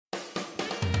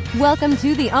Welcome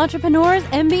to the Entrepreneur's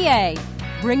MBA,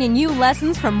 bringing you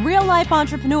lessons from real-life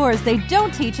entrepreneurs they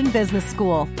don't teach in business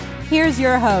school. Here's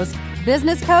your host,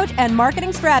 business coach and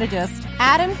marketing strategist,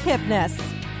 Adam Kipnes.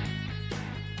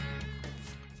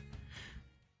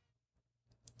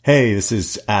 Hey, this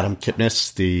is Adam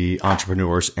Kipnes, the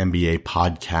Entrepreneur's MBA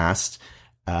podcast.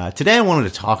 Today I wanted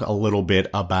to talk a little bit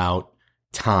about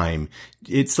time.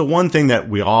 It's the one thing that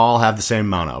we all have the same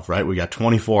amount of, right? We got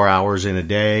 24 hours in a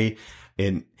day,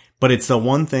 but it's the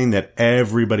one thing that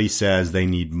everybody says they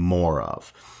need more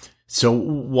of. So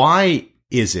why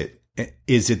is it?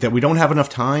 Is it that we don't have enough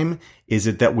time? Is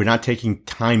it that we're not taking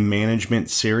time management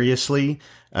seriously?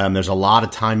 There's a lot of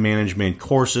time management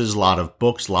courses, a lot of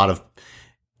books, a lot of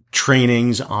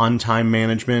trainings on time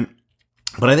management.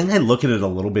 But I think I look at it a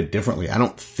little bit differently. I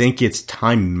don't think it's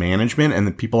time management and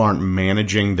that people aren't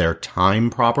managing their time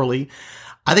properly.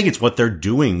 I think it's what they're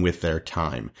doing with their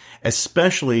time,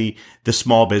 especially the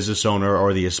small business owner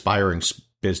or the aspiring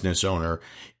business owner.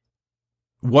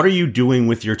 What are you doing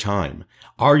with your time?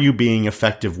 Are you being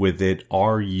effective with it?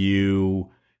 Are you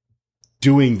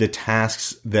doing the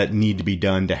tasks that need to be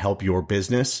done to help your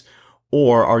business?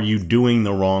 Or are you doing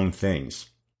the wrong things?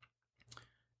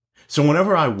 So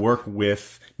whenever I work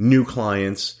with new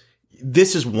clients,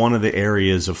 this is one of the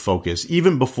areas of focus,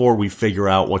 even before we figure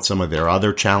out what some of their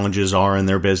other challenges are in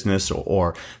their business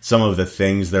or some of the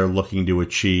things they're looking to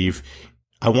achieve.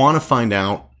 I want to find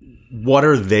out, what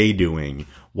are they doing?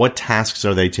 What tasks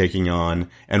are they taking on?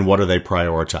 And what are they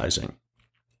prioritizing?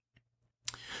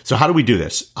 So how do we do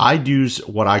this? I use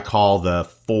what I call the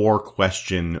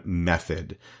 4-question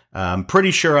method. I'm pretty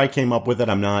sure I came up with it.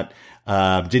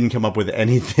 Didn't come up with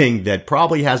anything that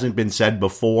probably hasn't been said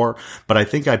before, but I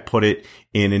think I put it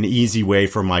in an easy way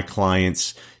for my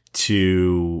clients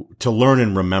to learn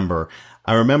and remember.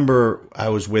 I remember I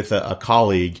was with a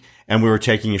colleague and we were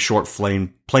taking a short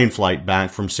plane flight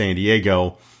back from San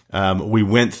Diego. We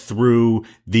went through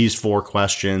these 4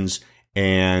 questions,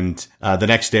 and the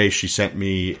next day she sent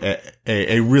me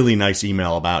a really nice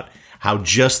email about how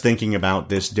just thinking about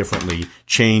this differently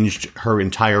changed her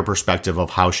entire perspective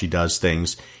of how she does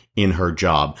things in her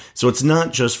job. So it's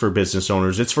not just for business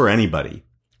owners, it's for anybody.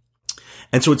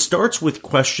 And so it starts with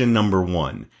question number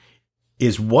 1.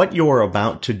 Is what you're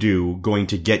about to do going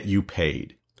to get you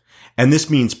paid? And this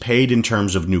means paid in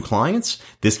terms of new clients.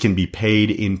 This can be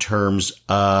paid in terms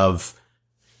of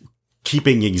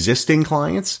keeping existing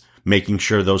clients, making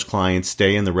sure those clients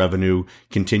stay and the revenue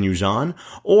continues on.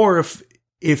 Or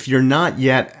if you're not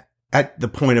yet at the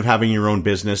point of having your own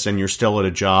business and you're still at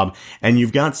a job and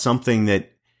you've got something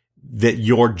that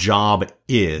your job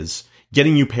is,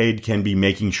 getting you paid can be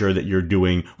making sure that you're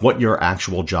doing what your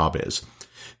actual job is.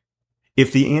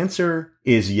 If the answer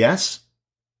is yes,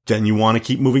 then you want to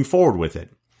keep moving forward with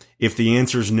it. If the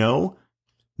answer is no,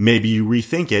 maybe you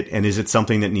rethink it, and is it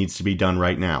something that needs to be done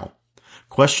right now?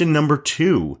 Question number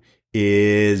 2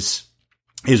 is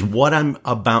what I'm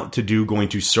about to do going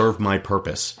to serve my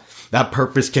purpose? That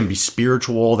purpose can be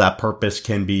spiritual. That purpose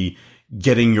can be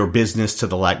getting your business to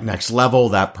the next level.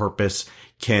 That purpose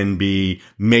can be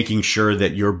making sure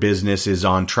that your business is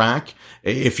on track.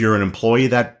 If you're an employee,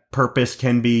 that purpose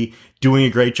can be doing a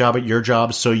great job at your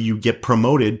job so you get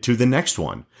promoted to the next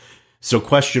one. So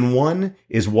question 1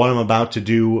 is what I'm about to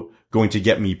do going to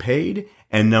get me paid.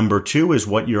 And number 2 is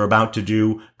what you're about to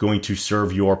do going to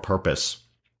serve your purpose.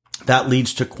 That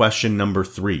leads to question number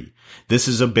 3. This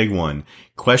is a big one.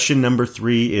 Question number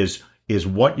 3 is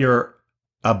what you're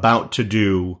about to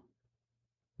do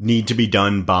need to be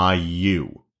done by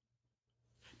you?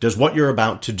 Does what you're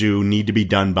about to do need to be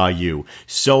done by you?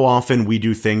 So often we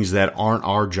do things that aren't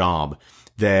our job,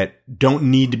 that don't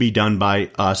need to be done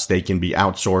by us. They can be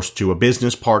outsourced to a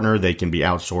business partner. They can be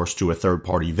outsourced to a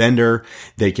third-party vendor.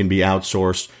 They can be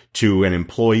outsourced to an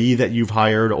employee that you've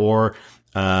hired or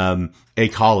a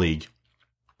colleague.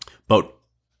 But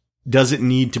does it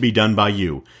need to be done by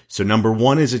you? So number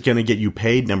 1, is it going to get you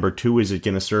paid? Number 2, is it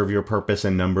going to serve your purpose?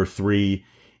 And number 3,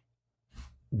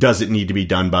 does it need to be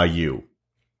done by you?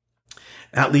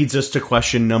 That leads us to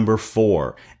question number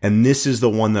 4. And this is the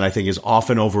one that I think is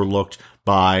often overlooked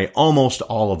by almost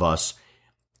all of us.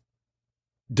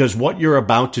 Does what you're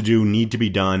about to do need to be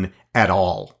done at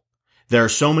all? There are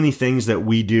so many things that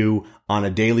we do on a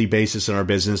daily basis in our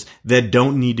business that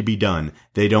don't need to be done.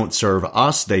 They don't serve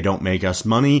us. They don't make us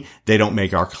money. They don't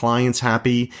make our clients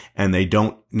happy, and they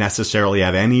don't necessarily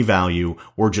have any value.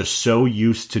 We're just so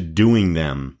used to doing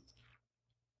them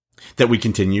that we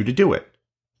continue to do it.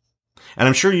 And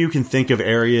I'm sure you can think of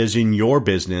areas in your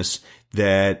business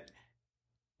that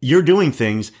you're doing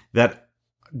things that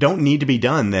don't need to be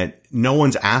done, that no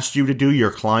one's asked you to do.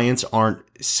 Your clients aren't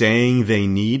saying they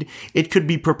need. It could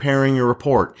be preparing a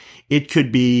report. It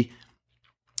could be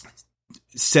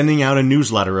sending out a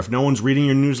newsletter. If no one's reading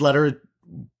your newsletter,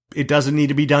 it doesn't need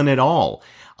to be done at all.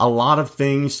 A lot of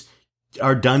things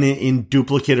are done in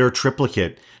duplicate or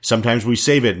triplicate. Sometimes we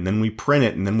save it and then we print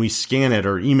it and then we scan it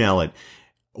or email it.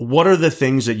 What are the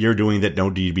things that you're doing that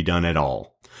don't need to be done at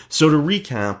all? So to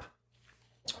recap,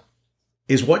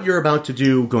 is what you're about to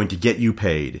do going to get you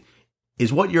paid?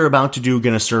 Is what you're about to do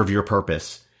going to serve your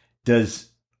purpose?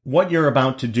 Does what you're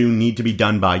about to do need to be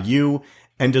done by you?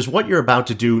 And does what you're about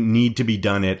to do need to be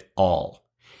done at all?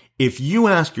 If you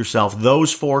ask yourself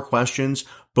those 4 questions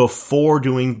before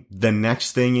doing the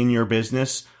next thing in your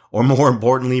business, or more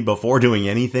importantly, before doing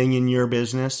anything in your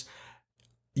business,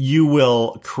 you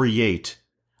will create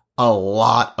a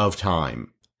lot of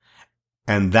time.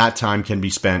 And that time can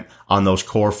be spent on those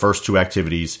core first 2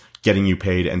 activities, getting you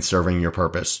paid and serving your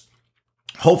purpose.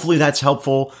 Hopefully that's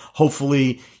helpful.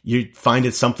 Hopefully you find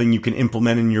it something you can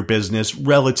implement in your business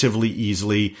relatively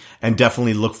easily, and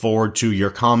definitely look forward to your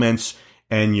comments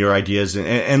and your ideas,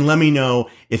 and let me know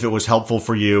if it was helpful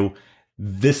for you.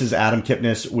 This is Adam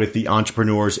Kipnes with the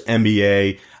Entrepreneur's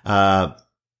MBA.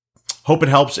 Hope it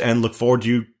helps, and look forward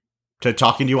to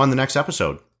talking to you on the next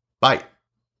episode. Bye.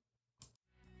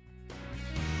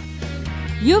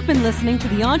 You've been listening to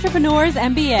the Entrepreneur's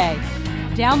MBA.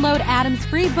 Download Adam's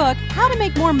free book, How to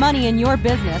Make More Money in Your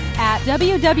Business, at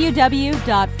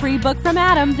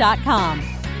www.freebookfromadam.com.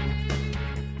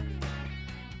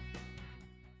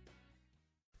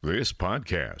 This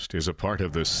podcast is a part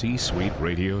of the C-Suite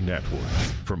Radio Network.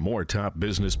 For more top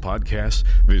business podcasts,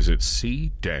 visit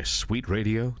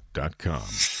c-suiteradio.com.